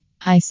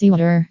Icy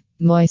water,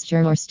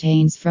 moisture, or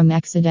stains from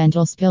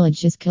accidental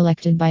spillage is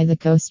collected by the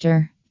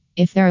coaster.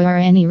 If there are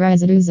any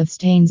residues of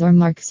stains or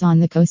marks on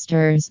the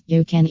coasters,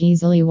 you can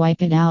easily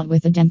wipe it out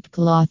with a damp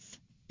cloth.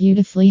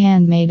 Beautifully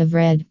handmade of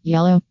red,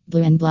 yellow,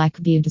 blue, and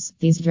black beads,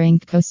 these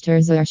drink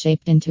coasters are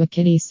shaped into a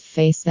kitty's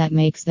face that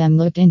makes them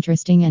look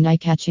interesting and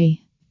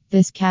eye-catchy.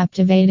 This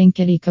captivating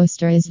kitty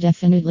coaster is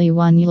definitely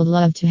one you'll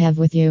love to have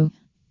with you.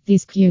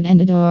 These cute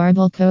and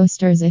adorable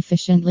coasters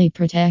efficiently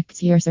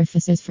protect your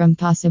surfaces from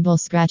possible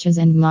scratches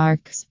and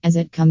marks, as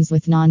it comes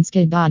with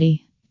non-skid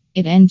body.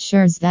 It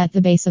ensures that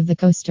the base of the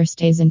coaster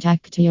stays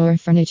intact to your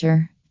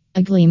furniture.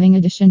 A gleaming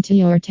addition to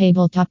your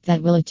tabletop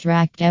that will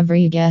attract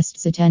every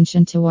guest's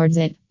attention towards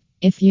it.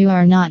 If you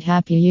are not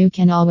happy, you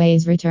can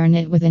always return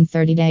it within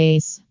 30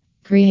 days.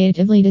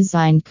 Creatively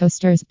designed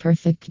coasters,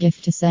 perfect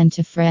gift to send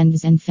to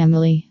friends and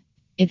family.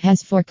 It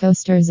has 4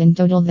 coasters in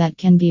total that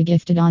can be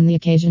gifted on the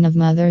occasion of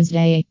Mother's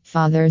Day,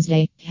 Father's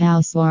Day,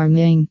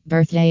 housewarming,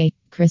 birthday,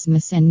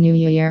 Christmas, and New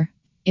Year.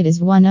 It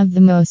is one of the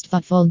most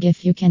thoughtful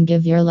gifts you can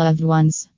give your loved ones.